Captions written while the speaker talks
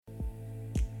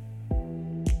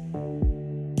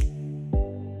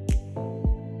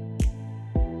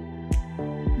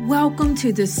Welcome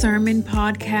to the Sermon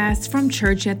Podcast from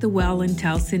Church at the Well in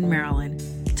Towson, Maryland.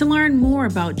 To learn more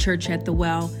about Church at the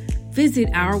Well, visit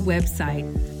our website,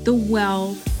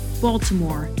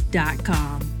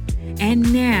 thewellbaltimore.com.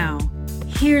 And now,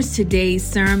 here's today's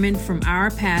sermon from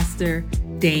our pastor,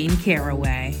 Dane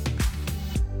Caraway.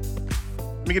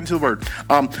 Let me get into the word.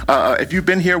 If you've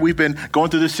been here, we've been going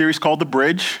through this series called The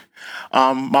Bridge.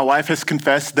 My wife has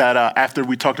confessed that after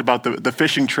we talked about the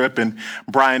fishing trip and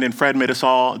Brian and Fred made us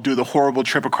all do the horrible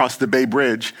trip across the Bay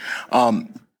Bridge,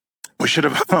 we should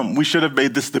have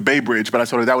made this the Bay Bridge, but I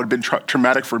thought that would have been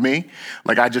traumatic for me.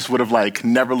 Like I just would have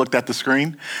never looked at the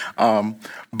screen. We've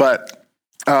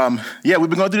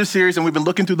been going through this series and we've been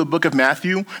looking through the book of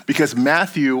Matthew because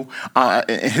Matthew,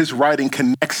 in his writing,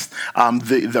 connects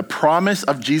the promise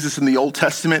of Jesus in the Old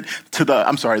Testament to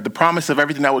the promise of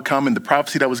everything that would come and the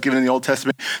prophecy that was given in the Old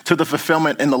Testament to the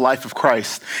fulfillment in the life of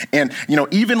Christ. And,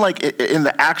 even in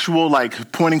the actual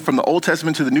pointing from the Old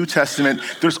Testament to the New Testament,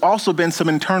 there's also been some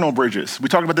internal bridges. We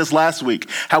talked about this last week,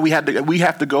 how we have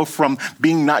to go from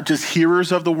being not just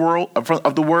hearers of the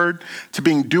word to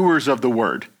being doers of the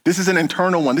word. This is an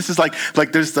internal one. This is like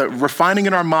there's the refining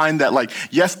in our mind that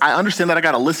yes, I understand that I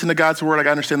got to listen to God's word. I got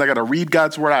to understand that I got to read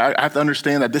God's word. I have to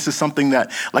understand that this is something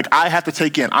that I have to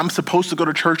take in. I'm supposed to go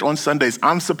to church on Sundays.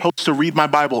 I'm supposed to read my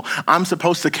Bible. I'm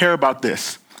supposed to care about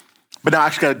this. But now I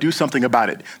actually got to do something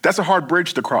about it. That's a hard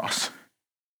bridge to cross.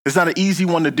 It's not an easy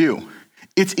one to do.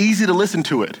 It's easy to listen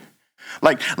to it.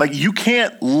 Like you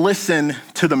can't listen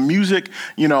to the music,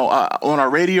 on our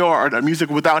radio or the music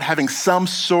without having some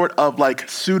sort of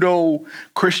pseudo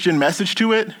Christian message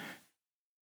to it,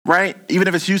 right? Even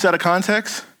if it's used out of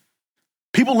context,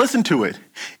 people listen to it,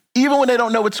 even when they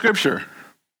don't know it's scripture.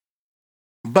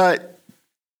 But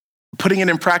putting it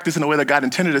in practice in the way that God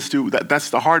intended us to, that's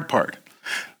the hard part.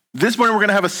 This morning we're going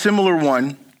to have a similar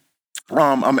one.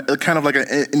 Kind of like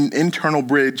an internal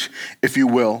bridge, if you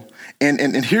will.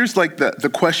 And here's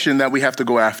the question that we have to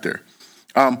go after.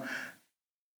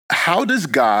 How does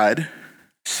God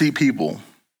see people?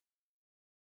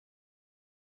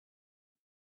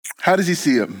 How does he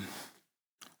see them?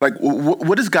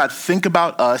 What does God think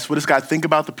about us? What does God think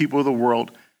about the people of the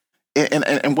world?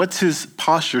 And what's his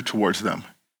posture towards them?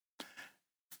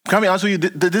 Can I be honest with you?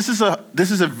 This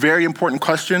is a very important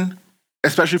question,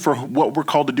 especially for what we're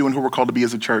called to do and who we're called to be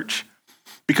as a church.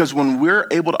 Because when we're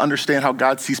able to understand how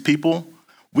God sees people,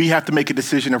 we have to make a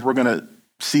decision if we're going to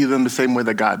see them the same way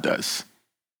that God does.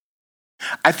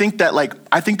 I think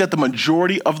that the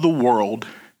majority of the world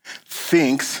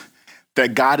thinks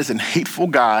that God is a hateful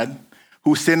God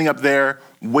who's standing up there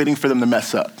waiting for them to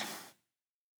mess up.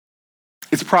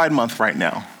 It's Pride Month right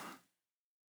now.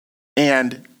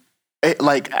 And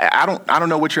I don't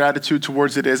know what your attitude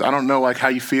towards it is. I don't know how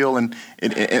you feel and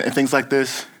things like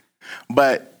this.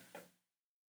 But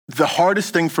the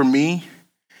hardest thing for me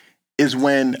is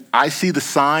when I see the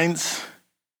signs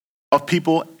of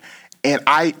people and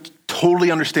I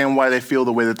totally understand why they feel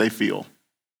the way that they feel.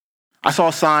 I saw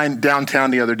a sign downtown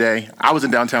the other day. I was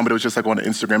in downtown, but it was just on an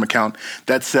Instagram account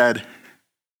that said,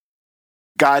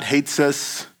 God hates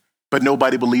us, but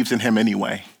nobody believes in him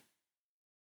anyway.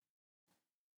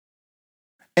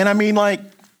 And I mean, I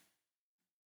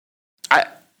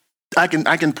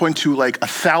can point to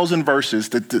 1,000 verses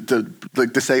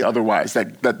to say otherwise,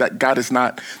 that God is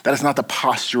not, that is not the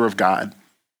posture of God.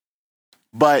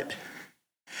 But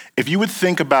if you would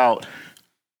think about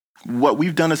what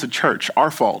we've done as a church,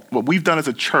 our fault, what we've done as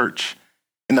a church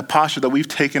in the posture that we've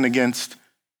taken against,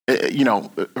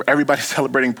 everybody's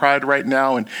celebrating Pride right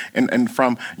now and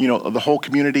from, the whole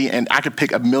community. And I could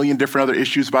pick a million different other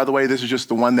issues, by the way. This is just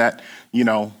the one that,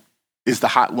 is the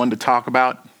hot one to talk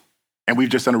about. And we've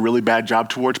just done a really bad job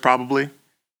towards probably.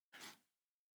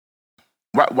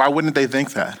 Why wouldn't they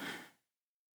think that?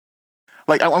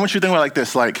 I want you to think about it like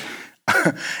this.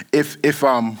 If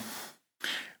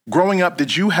growing up,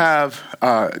 did you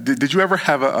ever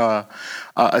have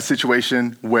a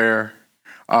situation where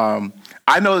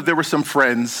I know that there were some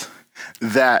friends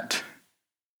that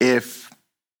if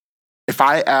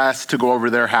I asked to go over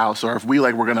their house or if we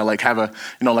were gonna have a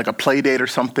play date or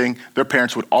something, their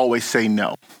parents would always say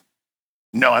no.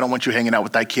 No, I don't want you hanging out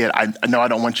with that kid. I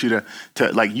don't want you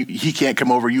to he can't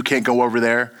come over. You can't go over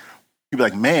there. You'd be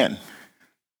like, man,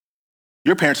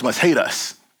 your parents must hate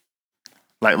us.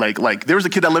 There was a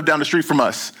kid that lived down the street from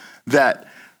us that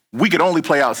we could only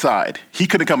play outside. He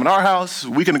couldn't come in our house.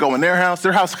 We couldn't go in their house.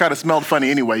 Their house kind of smelled funny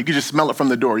anyway. You could just smell it from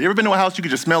the door. You ever been to a house? You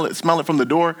could just smell it from the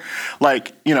door.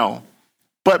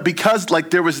 But because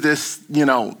there was this,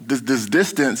 this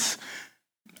distance,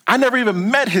 I never even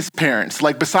met his parents,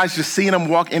 besides just seeing them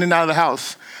walk in and out of the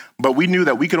house. but we knew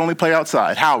that we could only play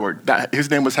outside. Howard, his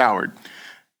name was Howard.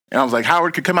 And I was like,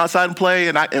 Howard could come outside and play,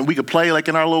 and we could play like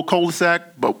in our little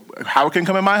cul-de-sac, but Howard couldn't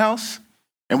come in my house,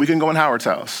 and we couldn't go in Howard's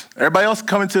house. Everybody else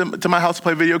coming to my house to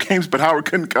play video games, but Howard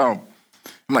couldn't come.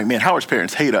 I'm like, man, Howard's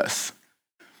parents hate us.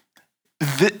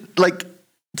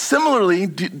 Similarly,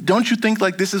 don't you think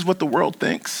like this is what the world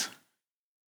thinks?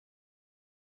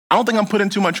 I don't think I'm putting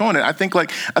too much on it. I think we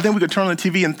could turn on the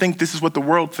TV and think this is what the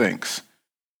world thinks.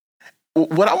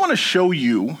 What I want to show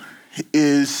you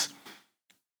is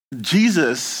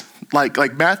Jesus, like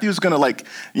Matthew's gonna I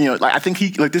think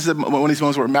this is one of these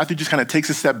moments where Matthew just kind of takes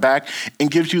a step back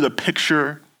and gives you the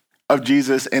picture of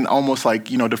Jesus and almost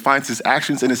defines his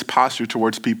actions and his posture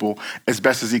towards people as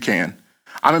best as he can.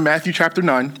 I'm in Matthew chapter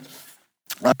 9.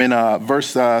 I'm in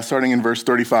starting in verse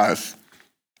 35.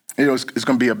 It's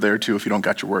going to be up there too if you don't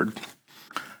got your word.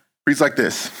 Reads like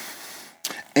this.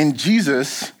 And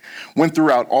Jesus went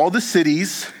throughout all the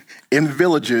cities and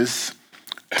villages,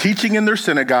 teaching in their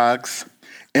synagogues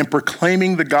and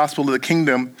proclaiming the gospel of the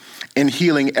kingdom and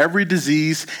healing every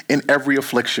disease and every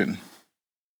affliction.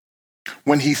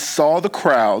 When he saw the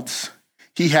crowds,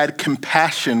 he had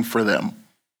compassion for them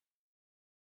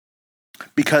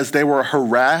because they were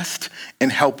harassed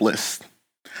and helpless,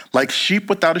 like sheep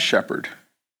without a shepherd.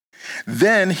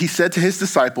 Then he said to his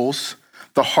disciples,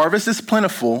 the harvest is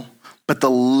plentiful, but the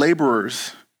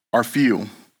laborers are few.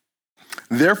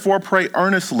 Therefore, pray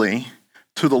earnestly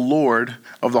to the Lord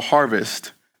of the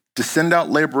harvest to send out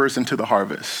laborers into the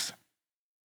harvest.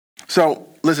 So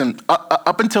listen,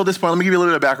 up until this point, let me give you a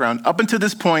little bit of background. Up until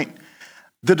this point,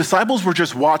 the disciples were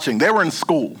just watching. They were in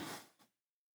school.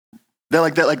 They're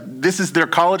this is their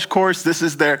college course. This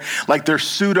is their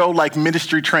pseudo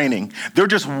ministry training. They're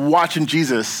just watching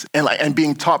Jesus and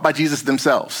being taught by Jesus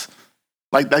themselves.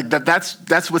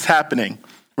 That's what's happening.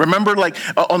 Remember,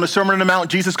 on the Sermon on the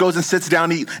Mount, Jesus goes and sits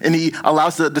down and he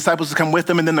allows the disciples to come with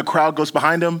him, and then the crowd goes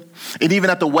behind him. And even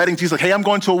at the wedding, Jesus is like, hey, I'm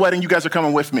going to a wedding. You guys are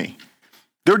coming with me.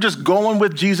 They're just going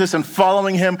with Jesus and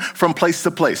following him from place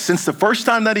to place. Since the first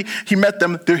time that he met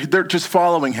them, they're just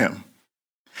following him.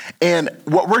 And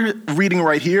what we're reading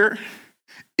right here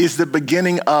is the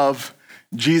beginning of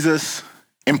Jesus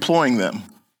employing them.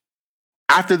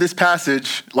 After this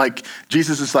passage,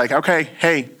 Jesus is like, okay,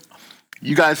 hey,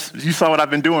 you guys, you saw what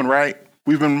I've been doing, right?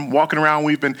 We've been walking around.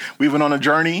 We've been on a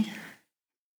journey.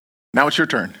 Now it's your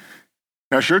turn.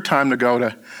 Now it's your time to go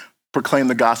to proclaim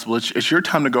the gospel. It's your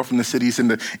time to go from the cities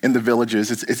and the villages.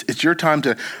 It's your time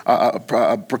to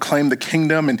proclaim the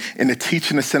kingdom and to teach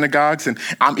in the synagogues. And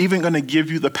I'm even going to give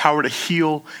you the power to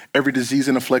heal every disease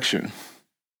and affliction.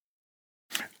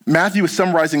 Matthew is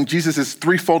summarizing Jesus'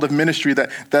 threefold of ministry,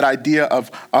 that idea of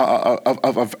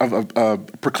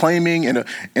proclaiming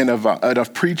and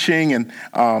of preaching and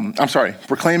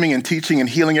proclaiming and teaching and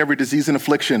healing every disease and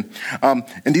affliction.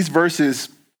 In these verses,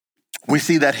 we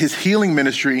see that his healing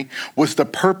ministry was the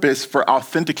purpose for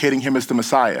authenticating him as the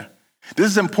Messiah. This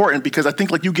is important because I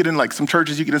think you get in some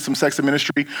churches, you get in some sects of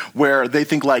ministry where they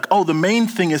think the main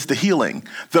thing is the healing.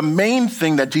 The main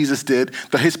thing that Jesus did,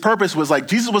 his purpose was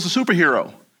Jesus was a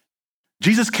superhero.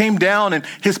 Jesus came down and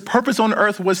his purpose on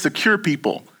earth was to cure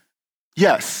people.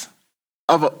 Yes,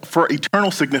 for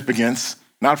eternal significance,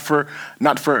 not for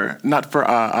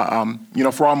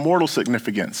our mortal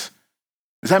significance.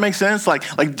 Does that make sense?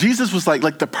 Jesus was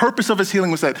the purpose of his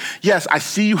healing was that, yes, I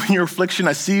see you in your affliction.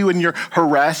 I see you in your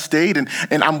harassed state, and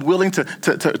I'm willing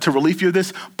to relieve you of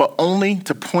this, but only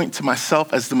to point to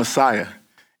myself as the Messiah.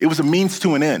 It was a means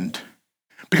to an end.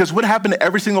 Because what happened to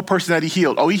every single person that he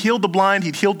healed? Oh, he healed the blind,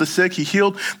 he healed the sick, he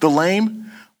healed the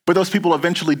lame, but those people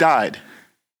eventually died,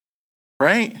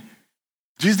 right?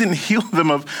 Jesus didn't heal them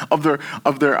of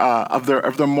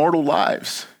their mortal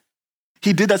lives.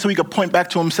 He did that so he could point back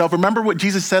to himself. Remember what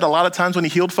Jesus said a lot of times when he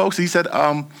healed folks? He said,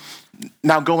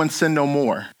 now go and sin no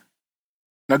more.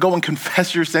 Now go and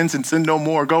confess your sins and sin no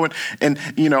more. Go and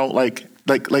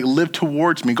live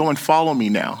towards me. Go and follow me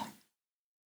now.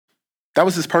 That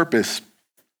was his purpose.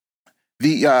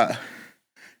 He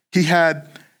had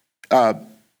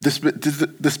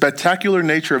the spectacular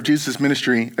nature of Jesus'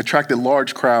 ministry attracted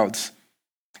large crowds.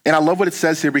 And I love what it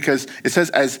says here because it says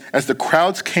as the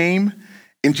crowds came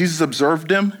and Jesus observed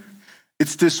them,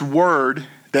 it's this word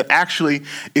that actually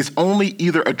is only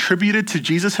either attributed to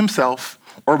Jesus himself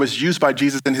or was used by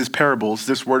Jesus in his parables,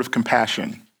 this word of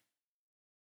compassion.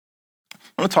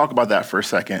 I want to talk about that for a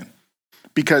second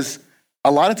because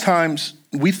a lot of times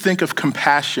we think of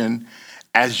compassion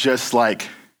as just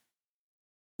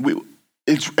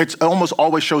it's almost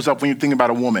always shows up when you think about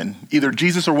a woman, either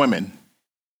Jesus or women.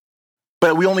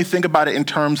 But we only think about it in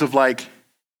terms of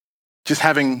just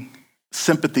having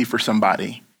sympathy for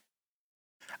somebody.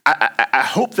 I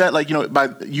hope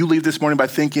that you leave this morning by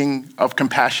thinking of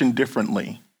compassion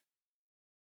differently.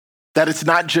 That it's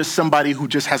not just somebody who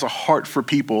just has a heart for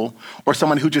people or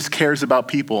someone who just cares about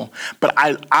people. But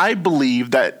I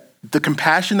believe that the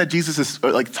compassion that Jesus is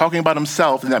talking about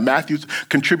himself and that Matthew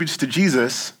contributes to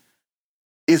Jesus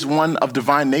is one of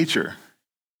divine nature.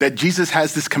 That Jesus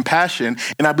has this compassion,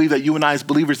 and I believe that you and I as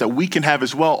believers that we can have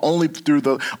as well only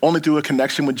through a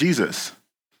connection with Jesus.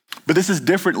 But this is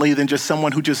differently than just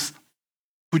someone who just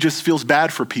feels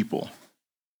bad for people.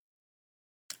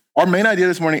 Our main idea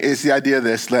this morning is the idea of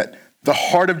this, that the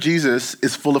heart of Jesus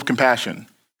is full of compassion.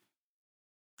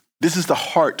 This is the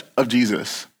heart of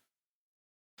Jesus.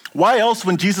 Why else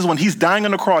when he's dying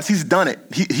on the cross, he's done it.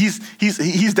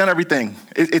 He's done everything.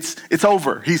 It's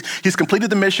over. He's completed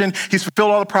the mission. He's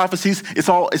fulfilled all the prophecies. It's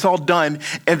all done.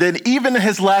 And then even in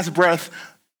his last breath,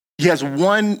 he has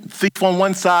one thief on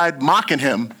one side mocking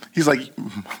him. He's like,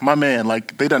 my man,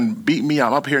 they done beat me.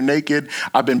 I'm up here naked.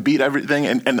 I've been beat everything.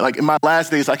 And in my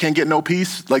last days, I can't get no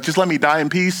peace. Just let me die in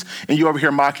peace. And you over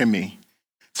here mocking me.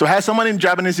 So has someone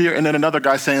jabbing his ear and then another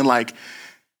guy saying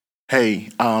hey,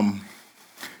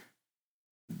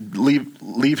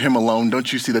 leave him alone.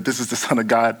 Don't you see that this is the Son of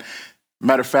God?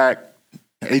 Matter of fact,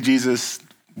 hey, Jesus,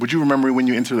 would you remember when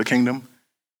you enter the kingdom?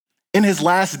 In his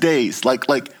last days,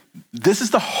 this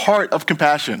is the heart of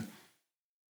compassion.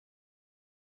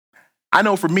 I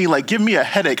know for me, give me a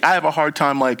headache. I have a hard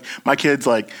time, my kids,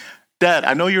 Dad,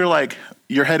 I know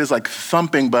your head is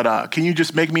thumping, but can you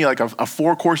just make me a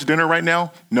 4-course dinner right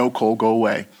now? No, Cole, go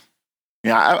away.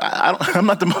 Yeah, I'm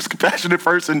not the most compassionate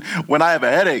person when I have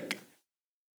a headache.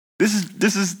 This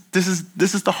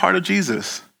is the heart of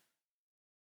Jesus.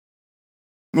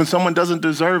 When someone doesn't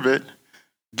deserve it,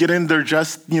 get in their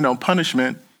just,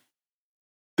 punishment.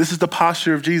 This is the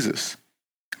posture of Jesus.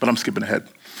 But I'm skipping ahead.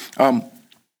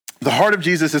 The heart of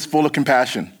Jesus is full of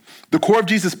compassion. The core of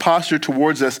Jesus' posture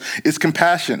towards us is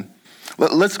compassion.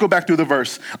 Let's go back through the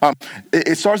verse.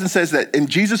 It starts and says that, and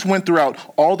Jesus went throughout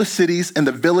all the cities and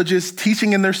the villages,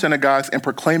 teaching in their synagogues and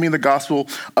proclaiming the gospel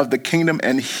of the kingdom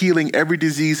and healing every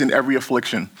disease and every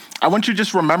affliction. I want you to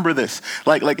just remember this.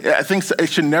 I think it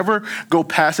should never go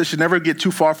past, it should never get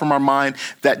too far from our mind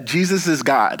that Jesus is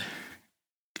God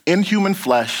in human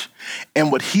flesh,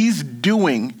 and what he's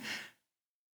doing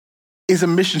is a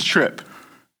missions trip.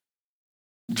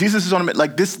 Jesus is on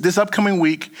this upcoming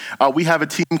week. We have a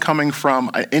team coming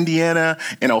from Indiana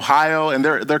and Ohio, and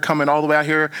they're coming all the way out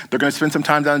here. They're going to spend some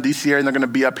time down in DC area, and they're going to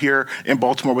be up here in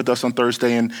Baltimore with us on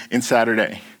Thursday and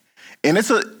Saturday. And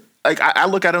it's I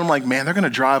look at it, I'm like, man, they're going to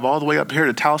drive all the way up here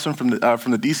to Towson from the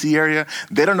DC area.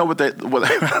 They don't know what they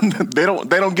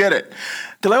don't get it.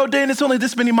 They're like, oh, Dan, it's only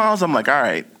this many miles. I'm like, all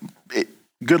right.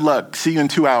 Good luck. See you in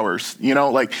 2 hours.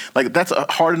 That's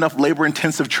a hard enough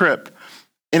labor-intensive trip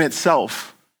in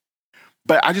itself.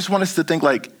 But I just want us to think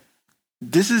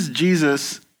this is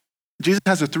Jesus. Jesus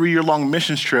has a 3-year-long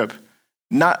missions trip,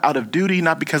 not out of duty,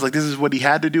 not because this is what he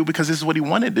had to do, because this is what he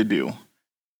wanted to do.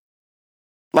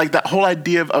 That whole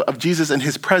idea of Jesus and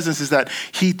his presence is that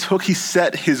he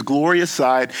set his glory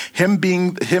aside, him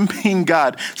being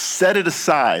God, set it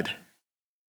aside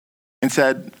and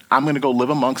said, I'm going to go live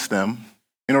amongst them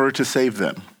in order to save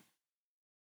them.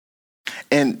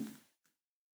 And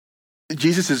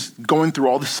Jesus is going through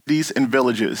all the cities and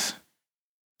villages.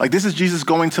 This is Jesus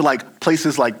going to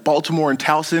places like Baltimore and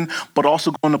Towson, but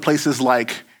also going to places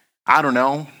I don't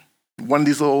know, one of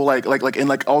these little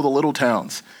in all the little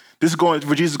towns. This is where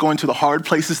Jesus is going to the hard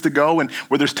places to go, and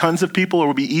where there's tons of people, or it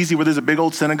would be easy, where there's a big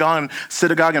old synagogue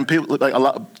and people, a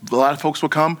lot of folks will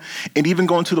come, and even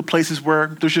going to the places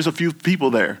where there's just a few people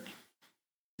there.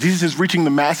 Jesus is reaching the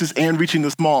masses and reaching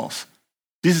the smalls.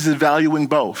 Jesus is valuing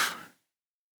both.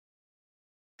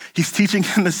 He's teaching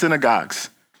in the synagogues.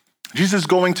 Jesus is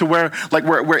going to where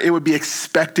it would be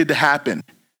expected to happen.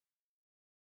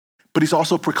 But he's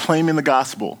also proclaiming the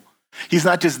gospel. He's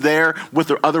not just there with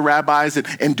the other rabbis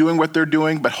and doing what they're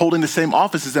doing, but holding the same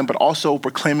office as them, but also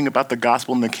proclaiming about the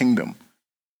gospel and the kingdom.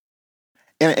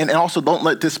 And also, don't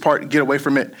let this part get away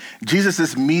from it. Jesus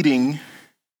is meeting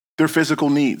their physical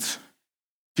needs.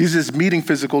 Jesus is meeting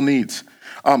physical needs.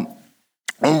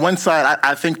 On one side,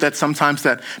 I think that sometimes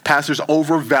that pastors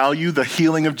overvalue the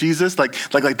healing of Jesus, like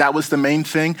that was the main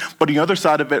thing. But on the other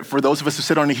side of it, for those of us who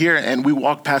sit on here and we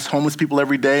walk past homeless people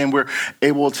every day and we're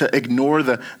able to ignore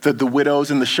the widows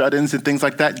and the shut-ins and things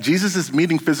like that, Jesus is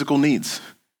meeting physical needs.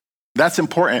 That's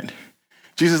important.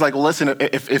 Jesus is like, well, listen,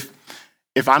 if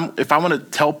I want to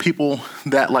tell people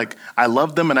that I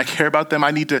love them and I care about them,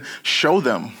 I need to show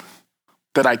them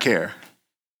that I care.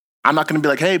 I'm not going to be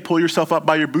like, hey, pull yourself up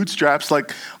by your bootstraps.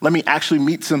 Let me actually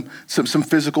meet some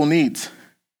physical needs.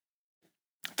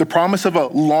 The promise of a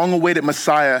long-awaited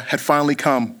Messiah had finally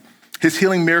come. His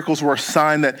healing miracles were a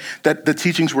sign that the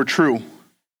teachings were true.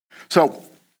 So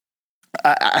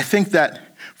I think that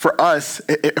for us,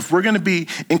 if we're going to be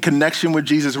in connection with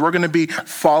Jesus, we're going to be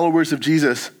followers of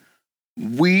Jesus,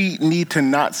 we need to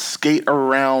not skate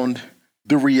around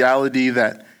the reality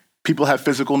that people have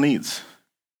physical needs.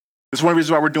 That's one of the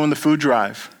reasons why we're doing the food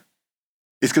drive.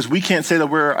 It's because we can't say that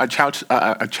we're a church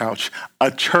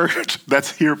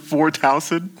that's here for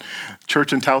Towson.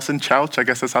 Church in Towson, Chouch, I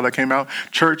guess that's how that came out.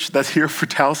 Church that's here for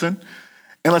Towson,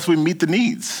 unless we meet the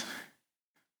needs.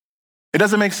 It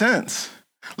doesn't make sense.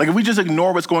 Like if we just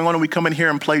ignore what's going on and we come in here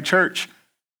and play church,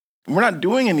 we're not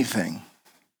doing anything.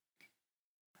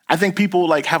 I think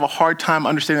people have a hard time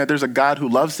understanding that there's a God who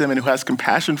loves them and who has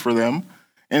compassion for them.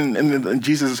 And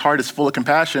Jesus' heart is full of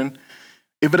compassion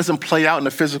if it doesn't play out in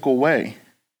a physical way.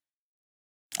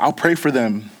 I'll pray for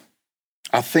them.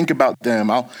 I'll think about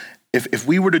them. If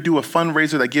we were to do a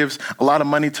fundraiser that gives a lot of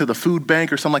money to the food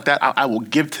bank or something like that, I will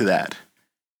give to that.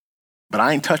 But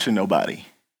I ain't touching nobody.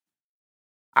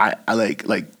 I like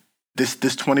this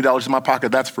 $20 in my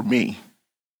pocket, that's for me.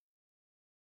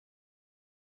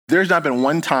 There's not been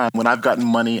one time when I've gotten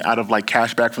money out of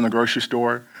cash back from the grocery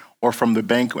store or from the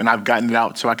bank when I've gotten it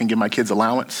out so I can give my kids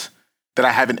allowance that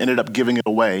I haven't ended up giving it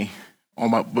away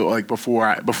on my before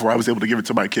I was able to give it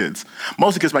to my kids.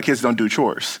 Mostly because my kids don't do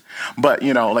chores. But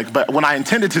but when I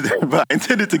intended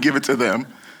to give it to them,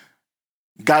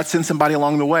 God sent somebody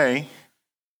along the way,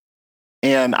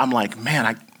 and I'm like,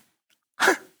 man,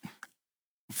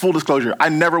 full disclosure, I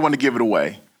never want to give it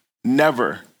away.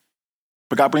 Never.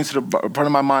 But God brings to the part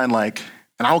of my mind,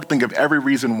 and I'll think of every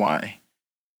reason why.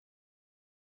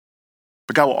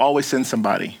 But God will always send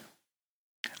somebody.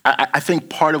 I think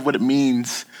part of what it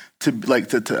means to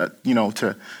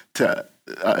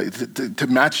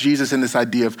match Jesus in this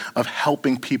idea of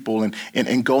helping people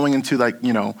and going into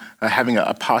having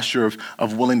a posture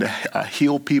of willing to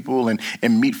heal people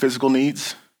and meet physical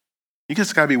needs, you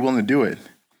just gotta be willing to do it.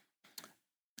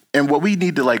 And what we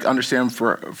need to understand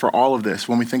for all of this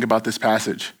when we think about this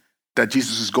passage, that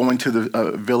Jesus is going to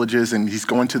the villages and he's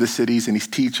going to the cities and he's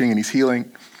teaching and he's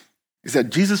healing, is that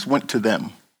Jesus went to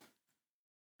them.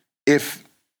 If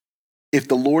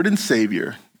the Lord and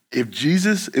Savior, if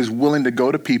Jesus is willing to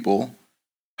go to people,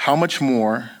 how much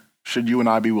more should you and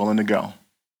I be willing to go?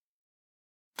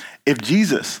 If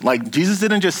Jesus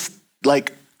didn't just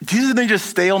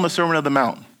stay on the Sermon on the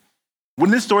Mount,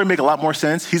 wouldn't this story make a lot more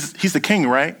sense? He's the king,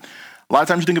 right? A lot of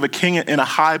times you think of a king in a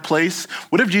high place.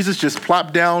 What if Jesus just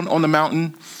plopped down on the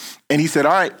mountain and he said,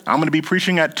 all right, I'm going to be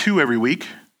preaching at 2 every week.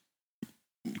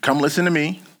 Come listen to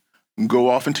me. Go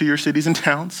off into your cities and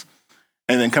towns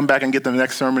and then come back and get the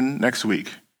next sermon next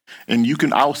week. And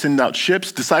I'll send out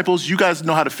ships, disciples. You guys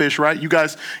know how to fish, right? You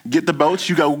guys get the boats.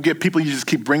 You go get people. You just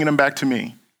keep bringing them back to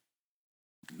me.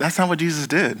 That's not what Jesus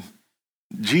did.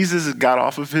 Jesus got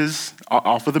off of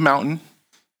the mountain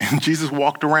and Jesus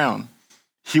walked around.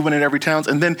 He went in every town.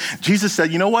 And then Jesus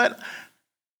said, you know what?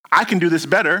 I can do this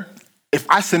better if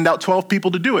I send out 12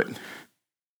 people to do it.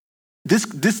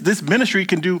 This ministry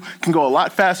can go a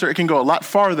lot faster. It can go a lot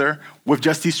farther with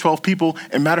just these 12 people.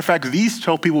 And matter of fact, these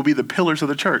 12 people will be the pillars of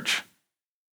the church.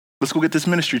 Let's go get this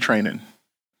ministry training.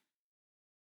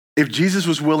 If Jesus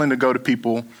was willing to go to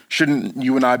people, shouldn't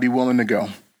you and I be willing to go?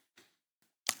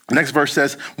 The next verse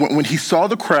says, when he saw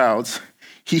the crowds,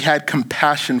 he had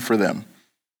compassion for them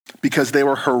because they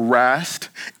were harassed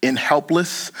and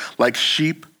helpless like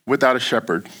sheep without a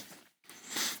shepherd.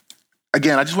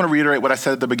 Again, I just want to reiterate what I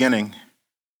said at the beginning,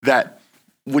 that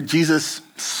what Jesus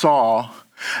saw,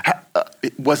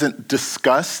 it wasn't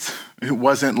disgust. It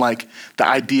wasn't the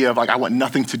idea of I want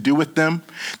nothing to do with them.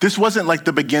 This wasn't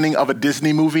the beginning of a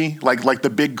Disney movie, like The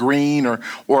Big Green or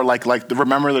the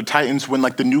Remember the Titans when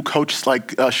the new coach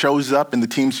shows up and the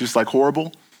team's just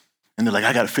horrible. And they're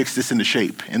I got to fix this into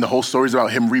shape. And the whole story's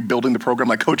about him rebuilding the program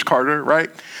like Coach Carter, right?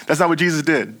 That's not what Jesus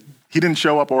did. He didn't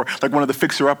show up or one of the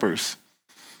fixer-uppers.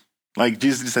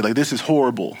 Jesus just said, this is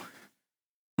horrible.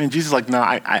 I mean, Jesus is no,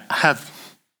 I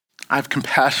have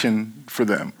compassion for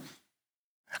them.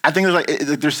 I think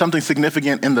there's something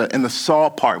significant in the saw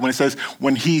part when it says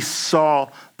when he saw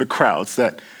the crowds.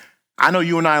 That I know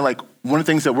you and I one of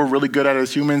the things that we're really good at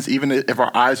as humans, even if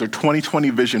our eyes are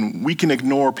 20/20 vision, we can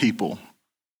ignore people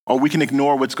or we can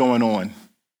ignore what's going on.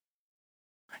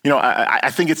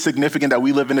 I think it's significant that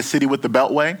we live in a city with the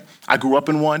Beltway. I grew up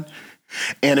in one.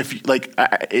 And if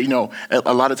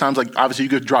a lot of times, obviously you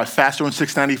could drive faster on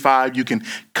 695, you can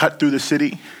cut through the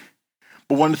city.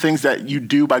 But one of the things that you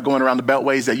do by going around the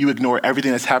Beltway is that you ignore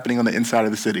everything that's happening on the inside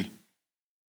of the city.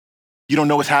 You don't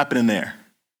know what's happening there.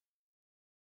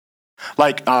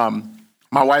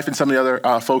 My wife and some of the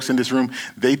other folks in this room,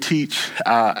 they teach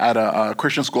at a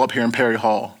Christian school up here in Perry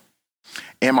Hall.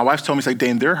 And my wife told me, she's like,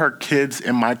 Dane, there are kids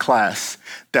in my class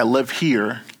that live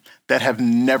here that have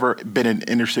never been in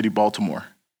inner city Baltimore.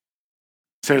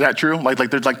 So is that true?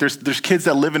 There's kids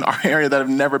that live in our area that have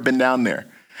never been down there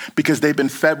because they've been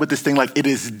fed with this thing like it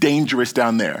is dangerous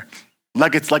down there.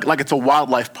 Like it's a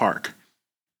wildlife park.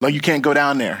 Like you can't go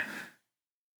down there.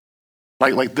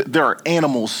 There are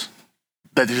animals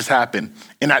that just happen.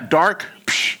 And at dark,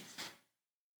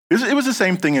 it was the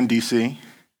same thing in DC.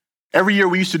 Every year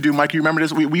we used to do, Mike, you remember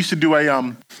this? We used to do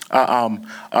a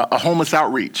homeless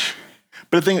outreach.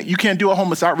 But the thing, you can't do a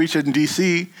homeless outreach in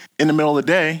DC in the middle of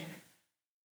the day.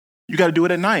 You got to do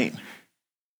it at night.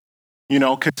 You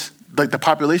know, because the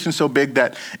population's so big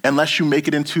that unless you make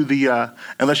it into the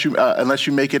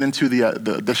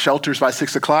shelters by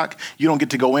 6 o'clock, you don't get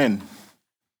to go in.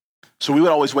 So we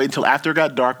would always wait until after it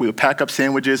got dark. We would pack up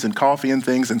sandwiches and coffee and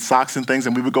things and socks and things,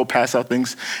 and we would go pass out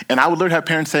things. And I would literally have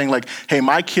parents saying like, hey,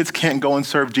 my kids can't go and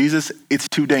serve Jesus. It's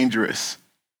too dangerous.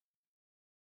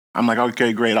 I'm like,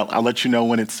 okay, great. I'll let you know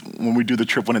when we do the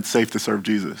trip when it's safe to serve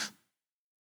Jesus.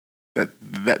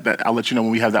 That I'll let you know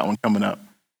when we have that one coming up.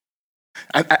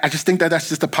 I just think that's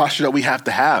just the posture that we have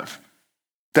to have.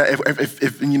 That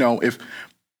if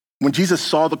when Jesus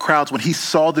saw the crowds, when he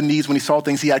saw the needs, when he saw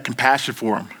things, he had compassion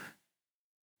for them.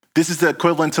 This is the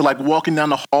equivalent to like walking down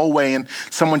the hallway and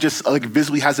someone just like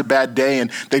visibly has a bad day and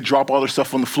they drop all their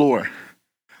stuff on the floor.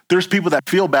 There's people that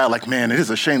feel bad, like, man, it is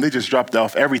a shame. They just dropped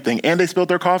off everything and they spilled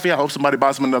their coffee. I hope somebody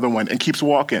buys them another one and keeps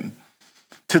walking.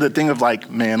 To the thing of like,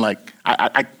 man, like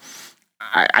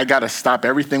I got to stop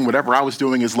everything. Whatever I was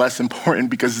doing is less important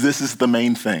because this is the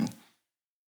main thing.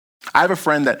 I have a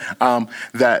friend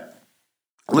that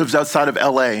lives outside of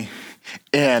LA.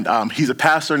 And he's a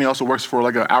pastor and he also works for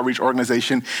like an outreach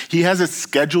organization. He has it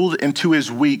scheduled into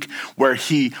his week where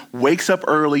he wakes up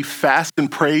early, fasts and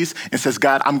prays and says,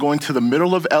 God, I'm going to the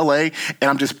middle of LA and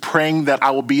I'm just praying that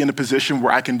I will be in a position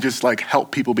where I can just like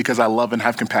help people because I love and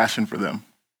have compassion for them.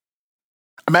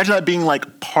 Imagine that being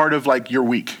like part of like your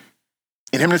week.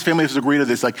 And him and his family have agreed to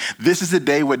this. Like, this is the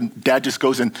day when dad just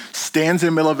goes and stands in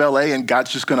the middle of LA and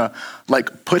God's just gonna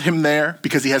like put him there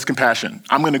because he has compassion.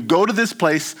 I'm gonna go to this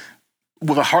place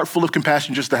with a heart full of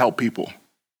compassion just to help people.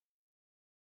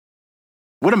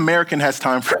 What American has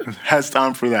time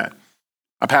for that?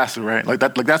 A pastor, right? Like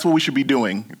that's what we should be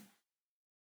doing.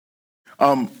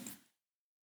 I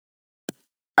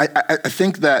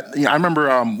think that, I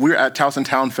remember we were at Towson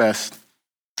Town Fest.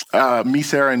 Me,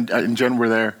 Sarah, and Jen were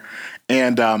there.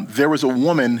 And there was a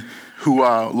woman who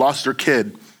lost her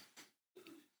kid.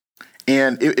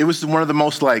 And it was one of the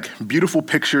most like beautiful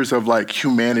pictures of like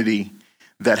humanity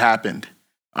that happened,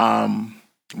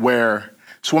 where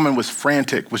this woman was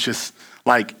frantic, was just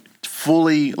like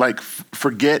fully like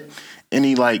forget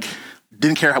any like,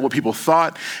 didn't care what people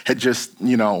thought, had just,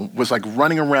 was like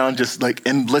running around just like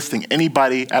enlisting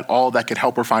anybody at all that could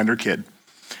help her find her kid.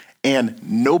 And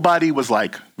nobody was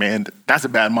like, man, that's a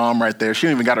bad mom right there. She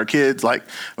didn't even got her kids. Like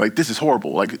this is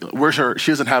horrible. Like, where's her?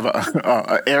 She doesn't have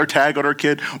a air tag on her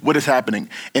kid. What is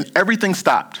happening? And everything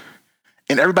stopped.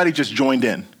 And everybody just joined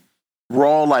in. We're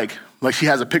all like she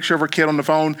has a picture of her kid on the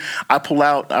phone. I pull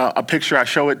out a picture. I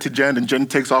show it to Jen, and Jen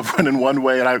takes off running one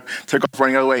way, and I take off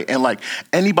running the other way. And like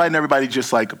anybody and everybody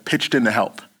just like pitched in to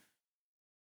help.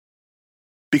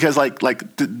 Because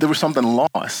there was something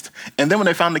lost. And then when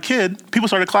they found the kid, people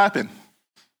started clapping.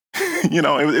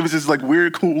 It was just like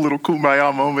weird, cool little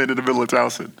kumbaya moment in the middle of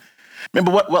Towson. Man,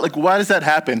 but why does that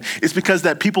happen? It's because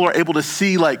that people are able to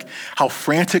see like how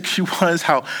frantic she was,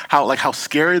 how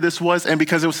scary this was, and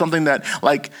because it was something that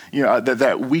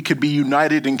that we could be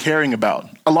united in caring about.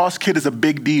 A lost kid is a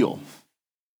big deal.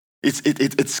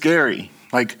 It's scary.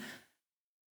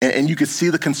 And you could see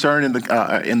the concern and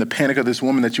the panic of this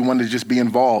woman that you wanted to just be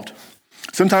involved.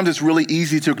 Sometimes it's really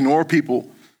easy to ignore people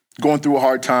going through a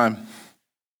hard time.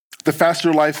 The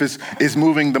faster life is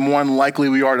moving, the more unlikely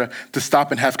we are to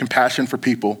stop and have compassion for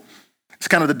people. It's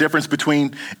kind of the difference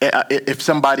between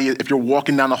if you're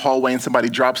walking down the hallway and somebody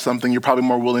drops something, you're probably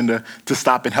more willing to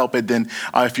stop and help it than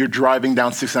if you're driving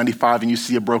down 695 and you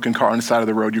see a broken car on the side of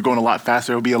the road. You're going a lot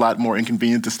faster. It'll be a lot more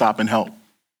inconvenient to stop and help.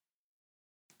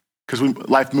 Because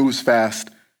life moves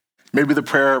fast. Maybe the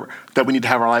prayer that we need to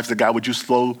have in our lives that God, would you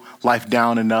slow life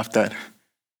down enough that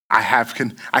I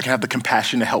can have the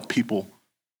compassion to help people.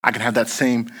 I can have that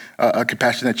same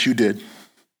compassion that you did.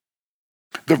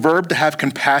 The verb to have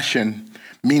compassion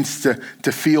means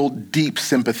to feel deep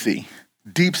sympathy.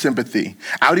 Deep sympathy.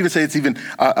 I would even say it's even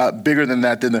bigger than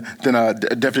that, than a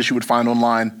definition you would find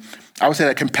online. I would say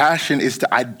that compassion is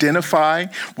to identify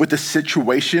with the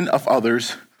situation of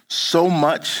others so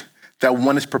much that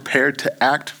one is prepared to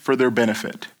act for their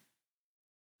benefit.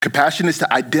 Compassion is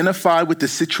to identify with the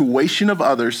situation of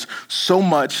others so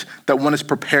much that one is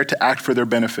prepared to act for their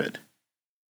benefit.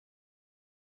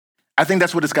 I think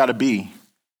that's what it's got to be,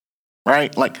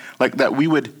 right? Like that we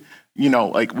would,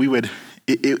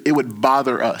 it would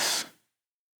bother us.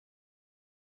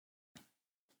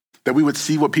 That we would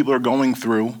see what people are going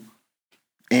through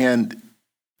and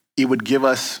it would give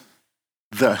us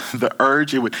the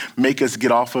urge. It would make us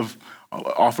get off of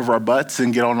our butts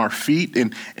and get on our feet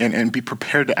and be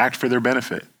prepared to act for their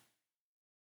benefit.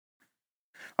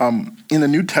 In the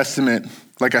New Testament,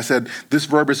 like I said, this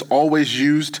verb is always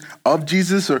used of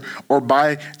Jesus or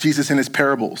by Jesus in his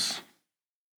parables.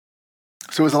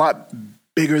 So it's a lot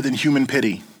bigger than human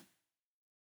pity.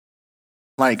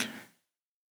 Like,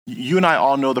 you and I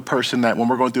all know the person that when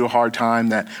we're going through a hard time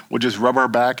that will just rub our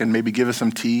back and maybe give us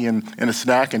some tea and a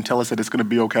snack and tell us that it's going to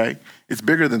be okay. It's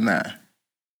bigger than that.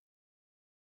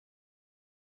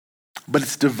 But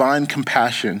it's divine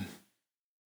compassion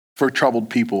for troubled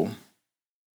people.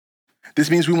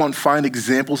 This means we won't find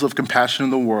examples of compassion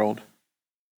in the world,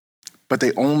 but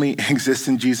they only exist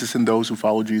in Jesus and those who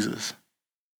follow Jesus.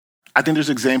 I think there's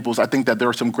examples. I think that there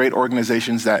are some great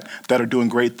organizations that are doing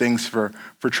great things for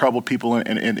troubled people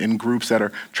in groups that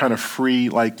are trying to free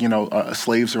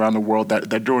slaves around the world that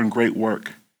they're doing great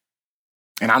work.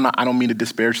 And I don't mean to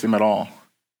disparage them at all.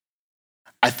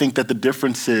 I think that the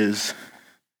difference is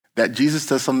that Jesus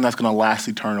does something that's going to last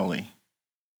eternally.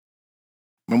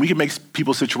 When we can make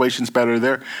people's situations better,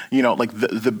 there's a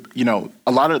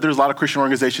lot of Christian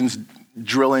organizations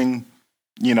drilling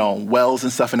wells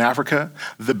and stuff in Africa.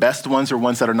 The best ones are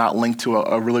ones that are not linked to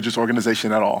a religious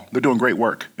organization at all. They're doing great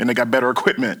work and they got better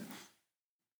equipment.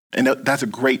 And that's a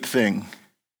great thing.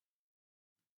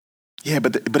 Yeah,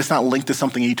 but it's not linked to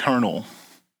something eternal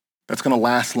that's going to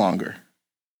last longer.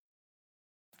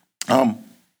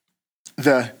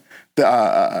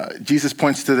 Jesus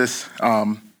points to this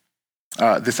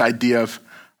this idea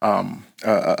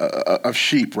of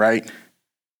sheep, right?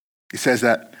 He says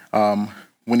that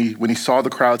when he saw the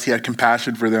crowds, he had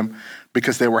compassion for them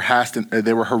because they were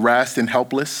harassed and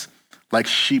helpless, like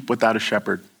sheep without a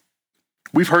shepherd.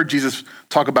 We've heard Jesus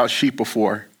talk about sheep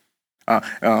before.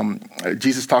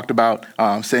 Jesus talked about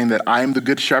saying that I am the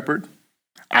good shepherd.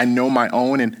 I know my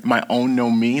own and my own know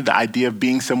me. The idea of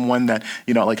being someone that,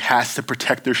 has to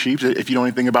protect their sheep. If you know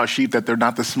anything about sheep, that they're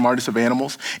not the smartest of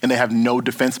animals and they have no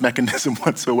defense mechanism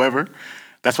whatsoever.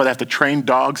 That's why they have to train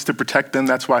dogs to protect them.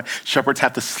 That's why shepherds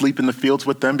have to sleep in the fields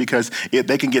with them because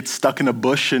they can get stuck in a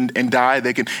bush and die.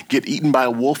 They can get eaten by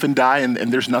a wolf and die and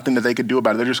there's nothing that they can do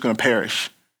about it. They're just going to perish.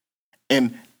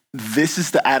 And this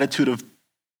is the attitude of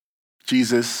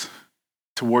Jesus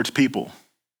towards people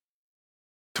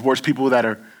that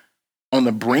are on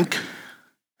the brink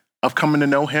of coming to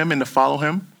know him and to follow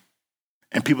him,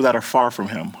 and people that are far from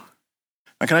him.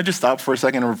 Now, can I just stop for a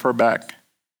second and refer back?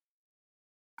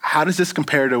 How does this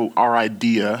compare to our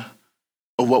idea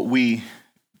of what we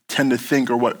tend to think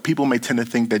or what people may tend to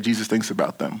think that Jesus thinks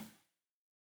about them?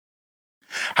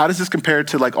 How does this compare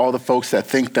to all the folks that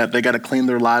think that they got to clean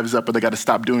their lives up or they got to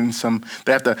stop doing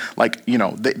they have to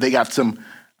they got some,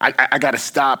 I got to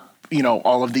stop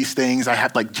all of these things. I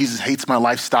have Jesus hates my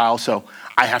lifestyle, so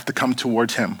I have to come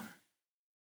towards him.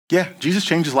 Yeah, Jesus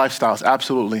changes lifestyles,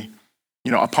 absolutely.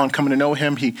 Upon coming to know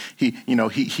him, he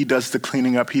does the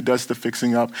cleaning up, he does the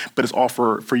fixing up, but it's all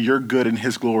for your good and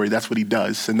his glory. That's what he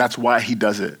does, and that's why he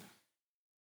does it.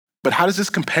 But how does this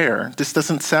compare? This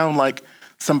doesn't sound like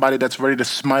somebody that's ready to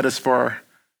smite us for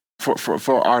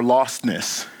our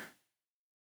lostness.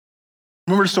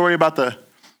 Remember the story about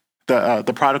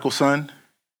the prodigal son?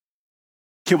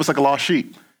 Kid was like a lost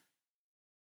sheep.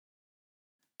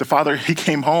 The father, he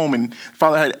came home and the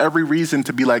father had every reason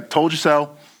to be like, told you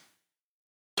so.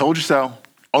 Told you so.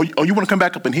 Oh, you want to come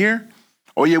back up in here?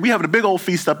 Oh yeah, we having a big old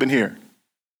feast up in here.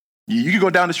 You can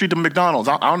go down the street to McDonald's.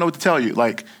 I don't know what to tell you.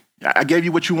 I gave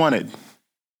you what you wanted.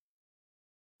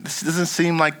 This doesn't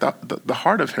seem like the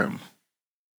heart of him.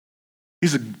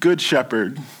 He's a good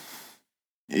shepherd.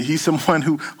 He's someone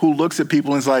who looks at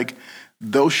people and is like,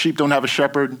 those sheep don't have a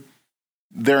shepherd.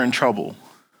 They're in trouble.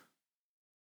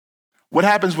 What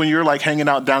happens when you're hanging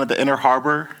out down at the Inner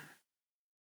Harbor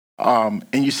and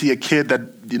you see a kid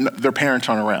that their parents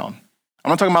aren't around? I'm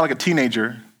not talking about a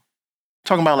teenager. I'm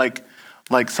talking about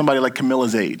like somebody like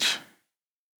Camilla's age.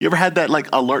 You ever had that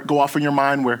alert go off in your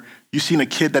mind where you've seen a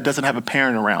kid that doesn't have a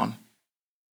parent around?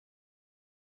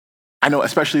 I know,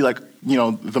 especially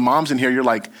the moms in here, you're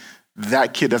like,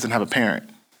 that kid doesn't have a parent.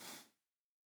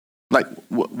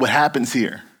 What happens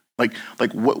here?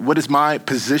 What is my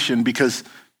position? Because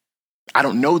I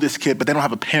don't know this kid, but they don't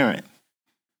have a parent.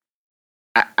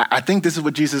 I think this is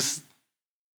what Jesus,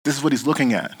 this is what he's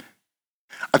looking at.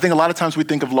 I think a lot of times we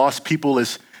think of lost people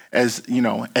as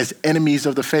enemies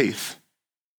of the faith.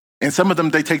 And some of them,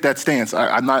 they take that stance.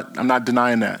 I'm not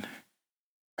denying that.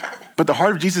 But the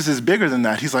heart of Jesus is bigger than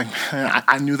that. He's like,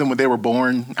 I knew them when they were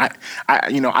born. I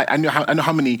know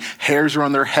how many hairs are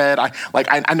on their head.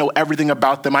 I know everything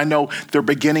about them. I know their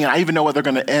beginning. I even know where they're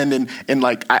going to end. And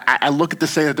I look at the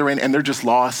state that they're in, and they're just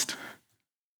lost.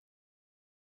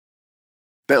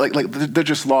 They're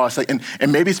just lost.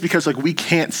 And maybe it's because we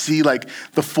can't see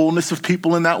the fullness of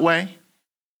people in that way.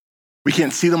 We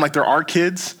can't see them like they're our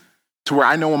kids. To where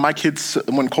I know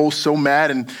when Cole's so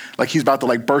mad and he's about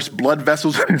to burst blood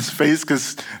vessels in his face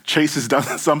because Chase has done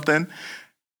something.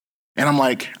 And I'm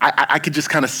I could just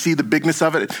kind of see the bigness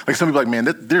of it. Some people are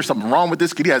man, there's something wrong with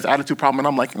this kid. He has an attitude problem.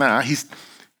 And I'm nah, he's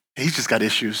just got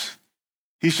issues.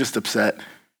 He's just upset.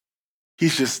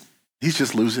 He's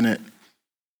just losing it.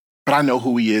 But I know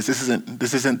who he is. This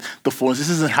isn't the fullness. This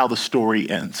isn't how the story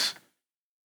ends.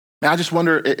 Now, I just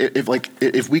wonder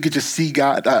if we could just see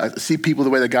God, see people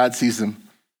the way that God sees them.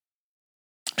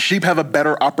 Sheep have a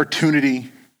better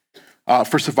opportunity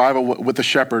for survival with the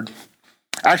shepherd.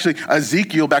 Actually,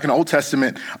 Ezekiel, back in the Old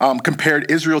Testament,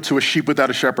 compared Israel to a sheep without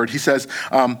a shepherd. He says,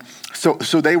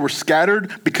 so they were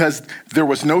scattered because there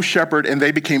was no shepherd, and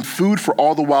they became food for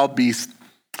all the wild beasts.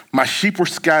 My sheep were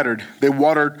scattered. They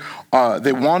wandered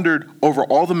over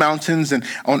all the mountains and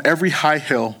on every high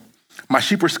hill. My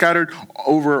sheep were scattered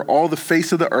over all the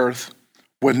face of the earth,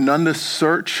 with none to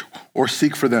search or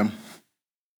seek for them.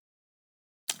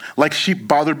 Like sheep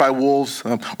bothered by wolves,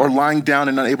 or lying down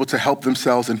and unable to help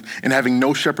themselves, and having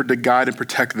no shepherd to guide and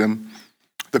protect them,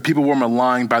 the people were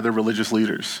maligned by their religious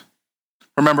leaders.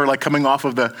 Remember, coming off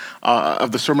of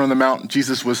the Sermon on the Mount,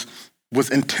 Jesus was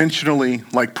intentionally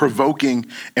provoking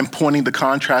and pointing the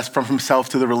contrast from himself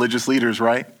to the religious leaders,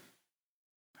 right?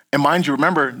 And mind you,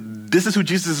 remember, this is who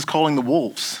Jesus is calling the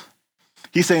wolves.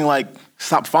 He's saying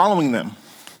stop following them.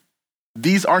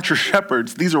 These aren't your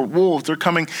shepherds. These are wolves. They're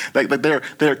coming,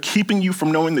 they're keeping you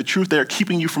from knowing the truth. They're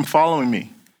keeping you from following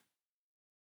me.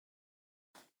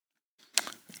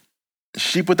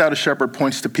 Sheep without a shepherd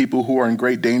points to people who are in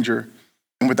great danger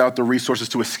and without the resources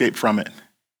to escape from it.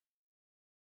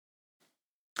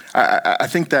 I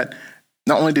think that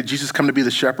not only did Jesus come to be the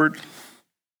shepherd,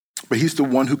 but he's the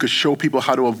one who could show people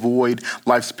how to avoid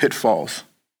life's pitfalls.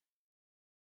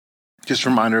 Just a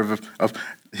reminder of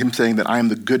him saying that I am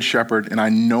the good shepherd and I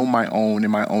know my own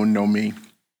and my own know me.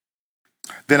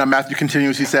 Then Matthew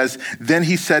continues, he says, then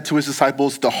he said to his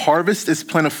disciples, the harvest is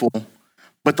plentiful,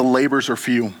 but the laborers are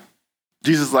few.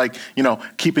 Jesus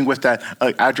keeping with that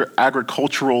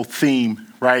agricultural theme,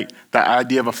 right? That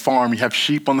idea of a farm. You have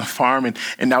sheep on the farm,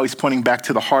 and now he's pointing back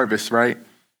to the harvest, right?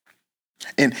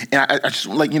 And I just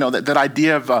that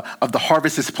idea of the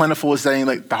harvest is plentiful is saying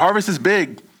the harvest is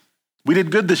big. We did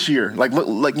good this year.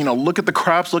 Look at the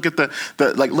crops, look at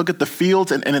the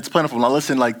fields, and it's plentiful. Now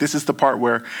listen, this is the part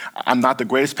where I'm not the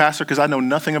greatest pastor because I know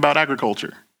nothing about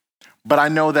agriculture, but I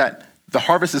know that the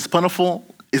harvest is plentiful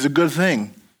is a good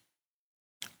thing.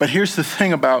 But here's the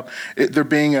thing about there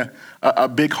being a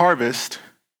big harvest.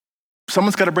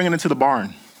 Someone's got to bring it into the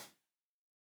barn,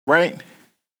 right?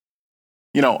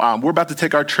 We're about to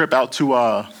take our trip out to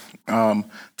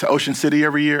Ocean City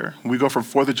every year. We go for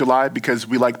 4th of July because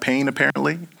we like pain,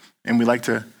 apparently, and we like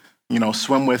to,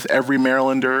 swim with every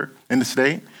Marylander in the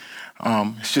state.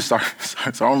 It's just our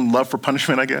own love for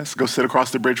punishment, I guess. Go sit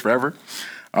across the bridge forever.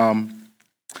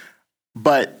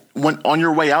 But when on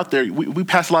your way out there, we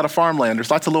pass a lot of farmland. There's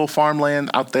lots of little farmland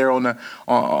out there on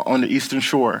the eastern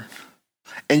shore,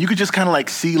 and you could just kind of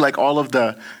see all of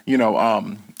the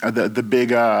the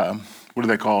big. What are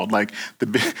they called?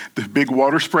 The big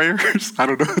water sprayers? I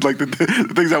don't know.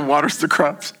 The things that waters the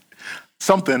crops.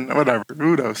 Something, whatever.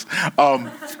 Who knows?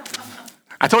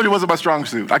 I told you it wasn't my strong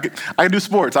suit. I can do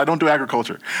sports. I don't do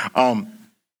agriculture.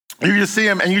 You just see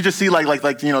them, and you just see they're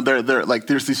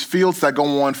there's these fields that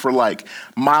go on for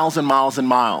miles and miles and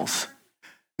miles.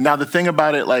 Now the thing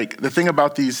about it, the thing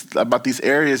about these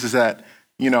areas is that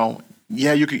you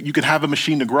could have a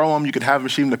machine to grow them, you could have a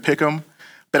machine to pick them.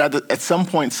 But at some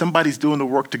point, somebody's doing the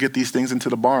work to get these things into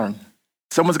the barn.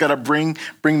 Someone's got to bring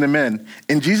them in.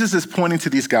 And Jesus is pointing to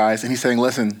these guys, and he's saying,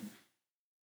 listen,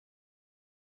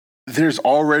 there's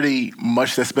already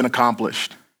much that's been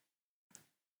accomplished.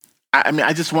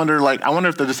 I just wonder, I wonder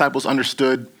if the disciples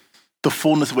understood the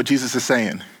fullness of what Jesus is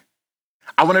saying.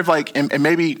 I wonder if, and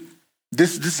maybe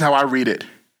this is how I read it.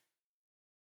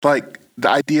 The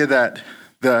idea that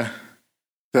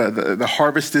the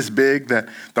harvest is big, that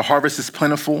the harvest is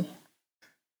plentiful.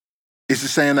 It's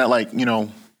just saying that, like,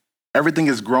 everything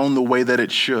has grown the way that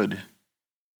it should.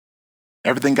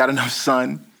 Everything got enough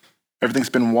sun. Everything's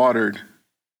been watered.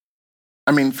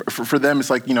 I mean, for them, it's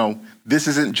like, this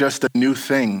isn't just a new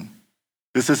thing.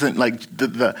 This isn't like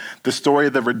the story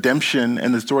of the redemption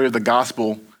and the story of the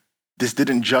gospel. This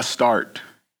didn't just start.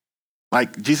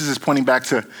 Like, Jesus is pointing back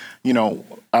to,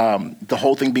 the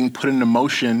whole thing being put into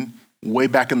motion way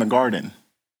back in the garden.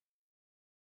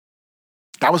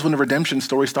 That was when the redemption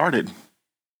story started.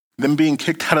 Them being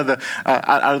kicked out of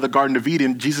the Garden of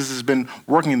Eden, Jesus has been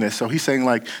working this. So he's saying,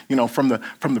 like, from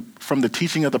the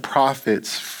teaching of the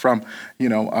prophets, from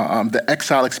the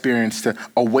exile experience to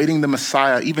awaiting the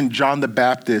Messiah, even John the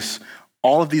Baptist,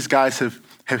 all of these guys have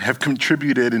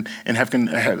contributed and have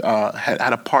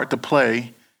had a part to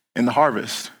play in the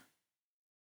harvest,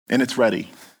 and it's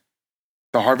ready.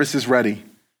 The harvest is ready,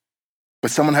 but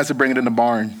someone has to bring it in the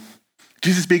barn.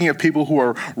 Jesus is speaking of people who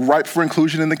are ripe for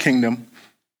inclusion in the kingdom.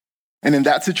 And in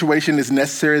that situation, it's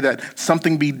necessary that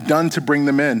something be done to bring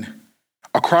them in.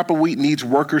 A crop of wheat needs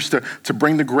workers to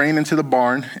bring the grain into the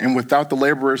barn, and without the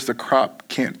laborers, the crop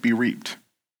can't be reaped.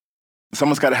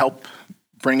 Someone's got to help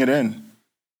bring it in.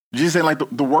 Jesus is saying, like,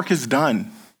 the work is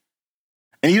done.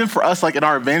 And even for us, like in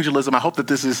our evangelism, I hope that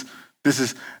this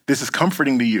is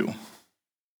comforting to you.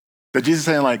 That Jesus is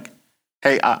saying, like,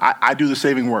 hey, I do the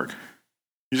saving work.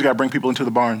 You just got to bring people into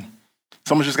the barn.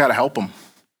 Someone's just got to help them.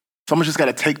 Someone's just got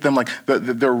to take them, like,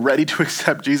 they're ready to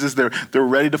accept Jesus. They're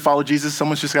ready to follow Jesus.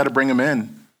 Someone's just got to bring them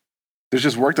in. There's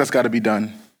just work that's got to be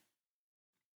done.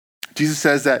 Jesus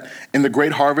says that in the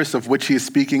great harvest of which he is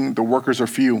speaking, the workers are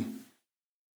few.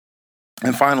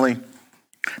 And finally,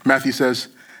 Matthew says,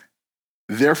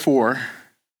 therefore,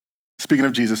 speaking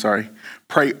of Jesus,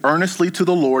 pray earnestly to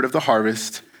the Lord of the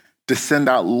harvest to send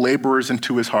out laborers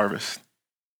into his harvest.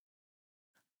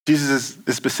 Jesus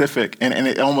is specific, and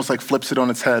it almost like flips it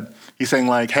on its head. He's saying,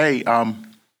 like, hey,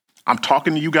 I'm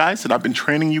talking to you guys, and I've been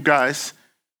training you guys.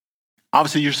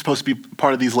 Obviously, you're supposed to be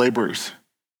part of these laborers.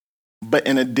 But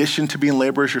in addition to being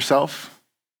laborers yourself,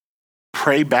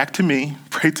 pray back to me,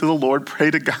 pray to the Lord,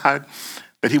 pray to God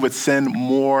that he would send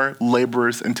more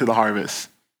laborers into the harvest.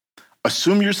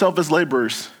 Assume yourself as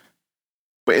laborers,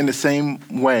 but in the same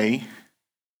way,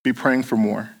 be praying for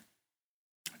more.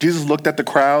 Jesus looked at the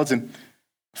crowds and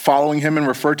following him and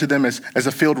referred to them as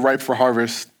a field ripe for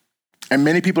harvest. And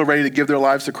many people are ready to give their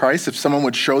lives to Christ if someone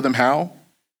would show them how.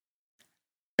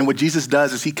 And what Jesus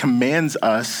does is he commands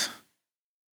us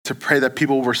to pray that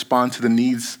people will respond to the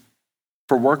needs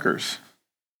for workers.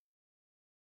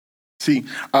 See,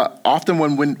 often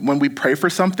when we pray for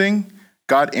something,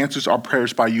 God answers our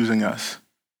prayers by using us.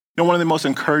 One of the most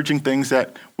encouraging things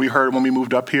that we heard when we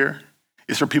moved up here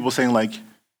is for people saying, like,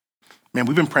 man,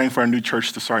 we've been praying for a new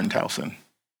church to start in Towson.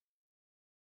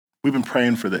 We've been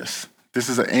praying for this. This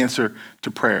is an answer to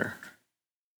prayer.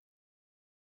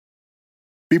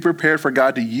 Be prepared for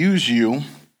God to use you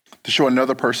to show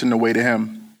another person the way to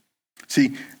him.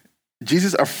 See,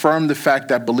 Jesus affirmed the fact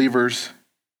that believers'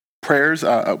 prayers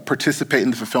participate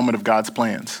in the fulfillment of God's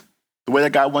plans. The way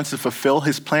that God wants to fulfill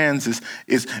his plans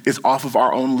is off of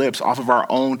our own lips, off of our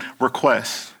own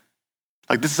requests.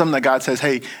 Like, this is something that God says,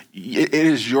 hey, it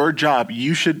is your job.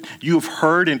 You have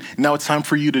heard, and now it's time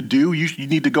for you to do. You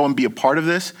need to go and be a part of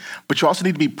this, but you also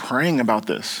need to be praying about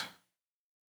this.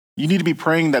 You need to be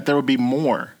praying that there will be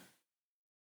more,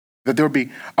 that there will be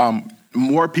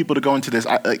more people to go into this.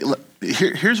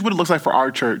 Here's what it looks like for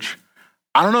our church.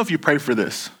 I don't know if you pray for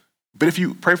this, but if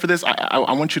you pray for this,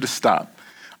 I want you to stop.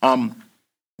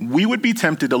 We would be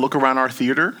tempted to look around our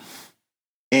theater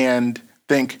and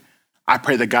think, I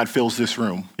pray that God fills this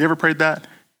room. You ever prayed that?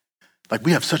 Like,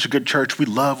 we have such a good church. We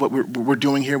love what we're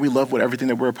doing here. We love everything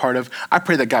that we're a part of. I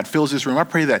pray that God fills this room. I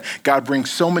pray that God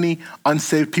brings so many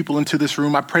unsaved people into this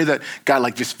room. I pray that God,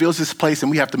 like, just fills this place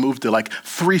and we have to move to, like,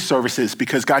 3 services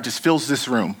because God just fills this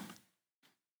room.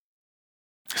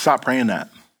 Stop praying that.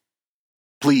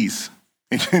 Please.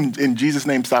 In Jesus'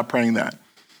 name, stop praying that.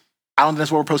 I don't think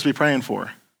that's what we're supposed to be praying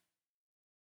for.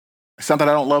 It's not that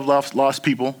I don't love lost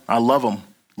people. I love them.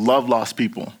 Love lost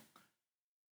people.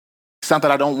 It's not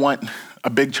that I don't want a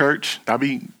big church. That'd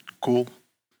be cool,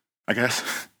 I guess.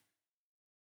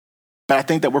 But I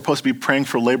think that we're supposed to be praying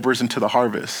for laborers into the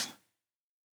harvest.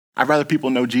 I'd rather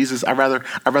people know Jesus. I'd rather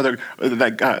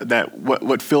that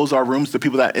what fills our rooms, the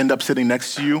people that end up sitting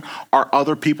next to you, are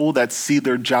other people that see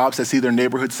their jobs, that see their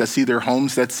neighborhoods, that see their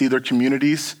homes, that see their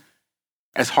communities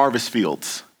as harvest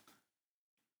fields.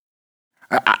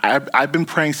 I've been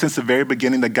praying since the very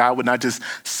beginning that God would not just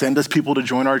send us people to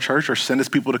join our church or send us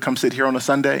people to come sit here on a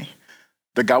Sunday,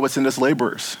 that God would send us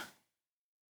laborers.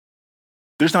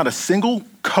 There's not a single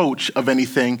coach of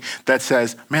anything that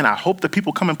says, man, I hope that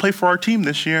people come and play for our team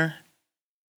this year.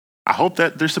 I hope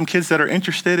that there's some kids that are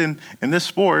interested in this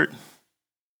sport.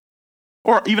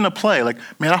 Or even a play, like,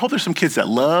 man, I hope there's some kids that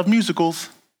love musicals.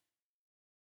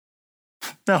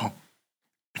 No.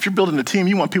 If you're building a team,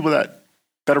 you want people that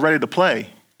are ready to play.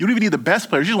 You don't even need the best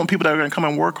players. You just want people that are going to come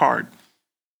and work hard.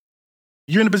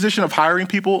 You're in a position of hiring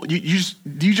people. Do you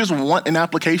just want an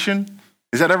application?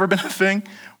 Has that ever been a thing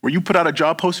where you put out a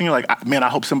job posting, you're like, man, I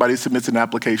hope somebody submits an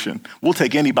application. We'll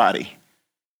take anybody.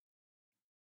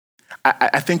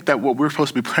 I think that what we're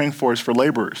supposed to be praying for is for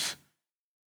laborers.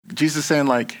 Jesus is saying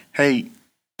like, hey,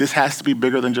 this has to be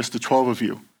bigger than just the 12 of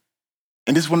you.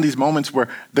 And this is one of these moments where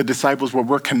the disciples, where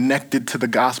we're connected to the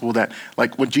gospel, that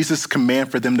like when Jesus' command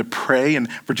for them to pray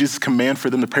and for Jesus' command for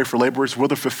them to pray for laborers, we're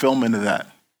the fulfillment of that.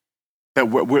 That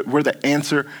we're the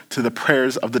answer to the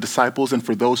prayers of the disciples and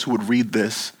for those who would read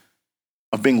this,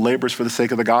 of being laborers for the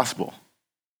sake of the gospel.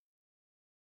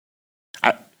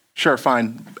 Sure,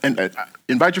 fine. And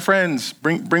invite your friends,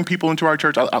 bring people into our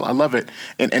church. I love it.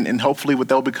 And hopefully what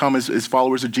they'll become is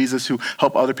followers of Jesus who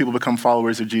help other people become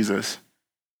followers of Jesus.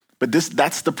 But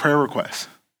that's the prayer request.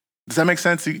 Does that make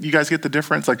sense? You guys get the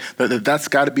difference? Like that's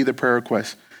got to be the prayer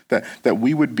request, that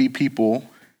we would be people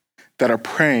that are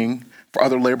praying for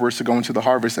other laborers to go into the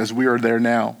harvest as we are there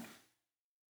now.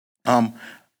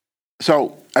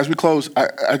 So as we close,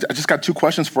 I just got two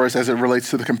questions for us as it relates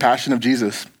to the compassion of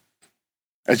Jesus.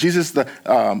 As Jesus,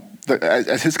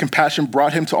 as his compassion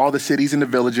brought him to all the cities and the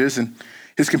villages, and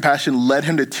his compassion led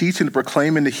him to teach and to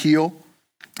proclaim and to heal,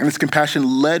 and his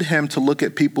compassion led him to look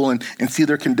at people and see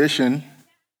their condition,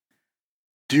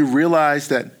 do you realize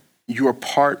that you are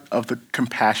part of the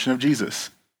compassion of Jesus?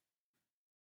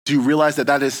 Do you realize that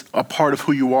that is a part of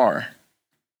who you are?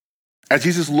 As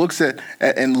Jesus looks at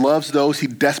and loves those he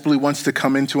desperately wants to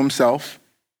come into himself,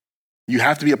 you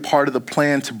have to be a part of the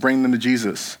plan to bring them to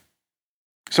Jesus.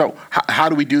 So how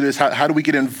do we do this? How do we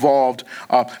get involved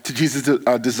to Jesus'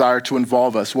 desire to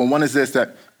involve us? Well, one is this,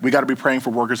 that we got to be praying for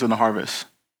workers in the harvest.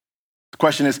 The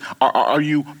question is, are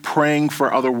you praying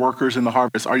for other workers in the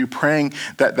harvest? Are you praying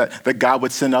that God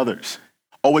would send others?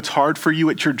 Oh, it's hard for you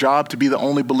at your job to be the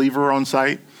only believer on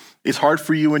site. It's hard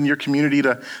for you in your community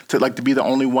to be the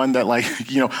only one that, like,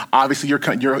 obviously you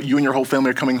and your whole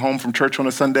family are coming home from church on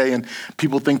a Sunday and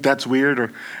people think that's weird,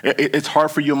 or it's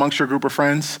hard for you amongst your group of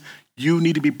friends. You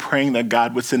need to be praying that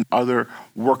God would send other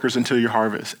workers into the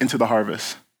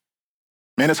harvest.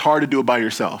 Man, it's hard to do it by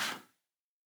yourself.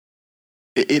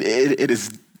 It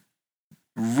is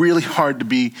really hard to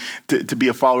be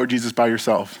a follower of Jesus by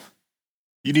yourself.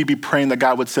 You need to be praying that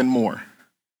God would send more.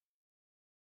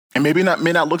 And may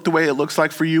not look the way it looks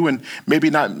like for you, and may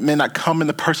not come in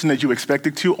the person that you expect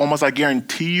it to. Almost, I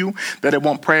guarantee you that it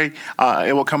won't pray.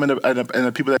 It will come in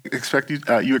the people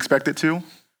that you expect it to.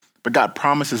 But God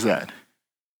promises that.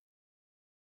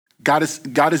 God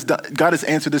has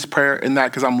answered this prayer in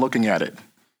that, because I'm looking at it.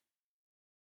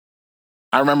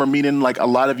 I remember meeting like a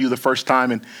lot of you the first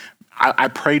time, and I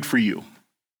prayed for you.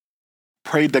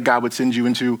 Prayed that God would send you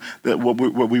into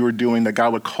what we were doing, that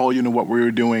God would call you into what we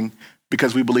were doing,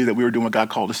 because we believe that we were doing what God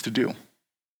called us to do.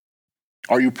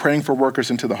 Are you praying for workers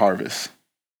into the harvest?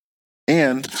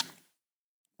 And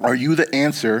are you the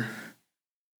answer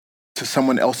to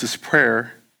someone else's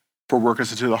prayer for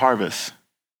workers into the harvest?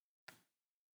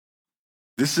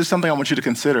 This is something I want you to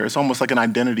consider. It's almost like an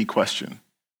identity question.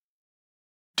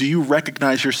 Do you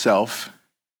recognize yourself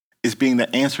as being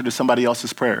the answer to somebody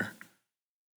else's prayer?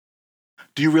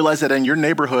 Do you realize that in your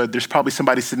neighborhood, there's probably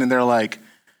somebody sitting there like,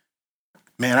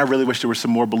 man, I really wish there were some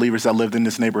more believers that lived in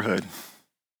this neighborhood.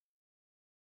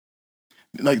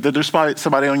 Like, there's probably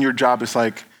somebody on your job that's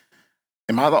like,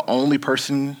 am I the only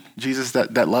person, Jesus,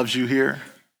 that loves you here?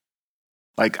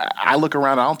 Like, I look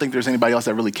around, I don't think there's anybody else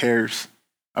that really cares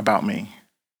about me.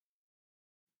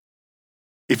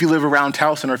 If you live around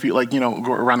Towson, or if you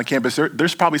go around the campus,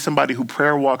 there's probably somebody who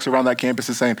prayer walks around that campus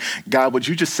and saying, God, would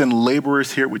you just send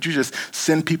laborers here? Would you just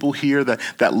send people here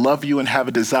that love you and have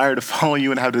a desire to follow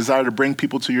you and have a desire to bring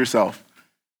people to yourself?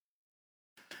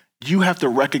 You have to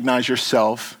recognize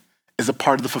yourself as a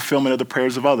part of the fulfillment of the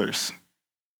prayers of others.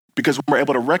 Because when we're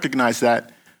able to recognize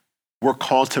that, we're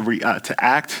called to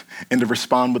act and to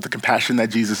respond with the compassion that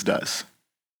Jesus does.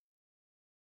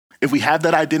 If we have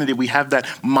that identity, we have that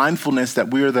mindfulness that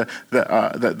we are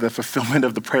the fulfillment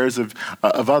of the prayers of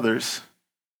others,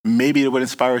 maybe it would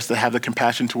inspire us to have the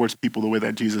compassion towards people the way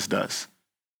that Jesus does.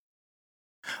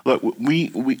 Look,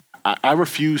 I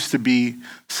refuse to be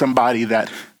somebody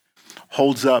that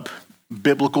holds up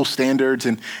biblical standards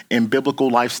and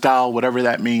biblical lifestyle, whatever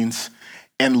that means,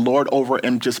 and lord over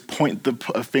and just point the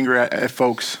finger at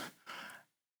folks.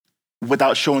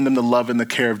 without showing them the love and the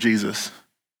care of Jesus.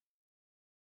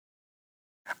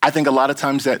 I think a lot of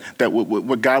times that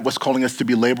what God was calling us to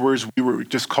be laborers, we were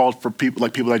just called for people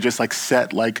that just like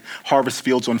set like harvest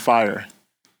fields on fire,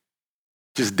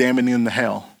 just damning in the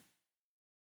hell.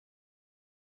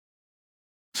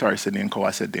 Sorry, Sydney and Cole,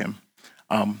 I said damn.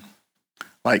 I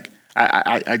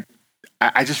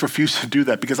just refuse to do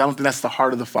that because I don't think that's the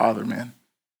heart of the Father, man.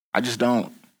 I just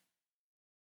don't.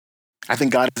 I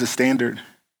think God has a standard,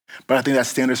 but I think that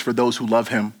standard is for those who love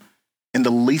him. And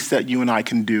the least that you and I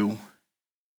can do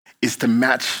is to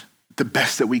match the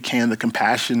best that we can the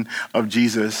compassion of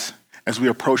Jesus as we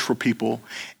approach for people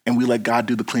and we let God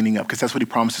do the cleaning up, because that's what he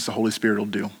promises the Holy Spirit will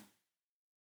do.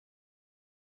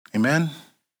 Amen?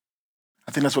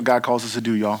 I think that's what God calls us to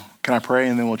do, y'all. Can I pray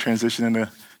and then we'll transition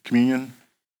into communion?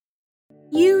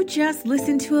 You just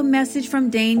listened to a message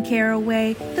from Dane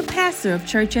Caraway, the pastor of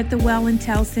Church at the Well in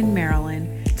Towson,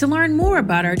 Maryland. To learn more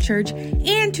about our church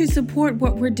and to support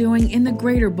what we're doing in the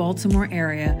greater Baltimore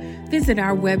area, visit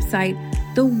our website,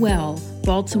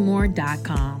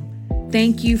 thewellbaltimore.com.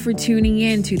 Thank you for tuning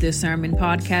in to the sermon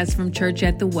podcast from Church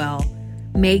at the Well.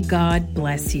 May God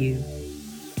bless you.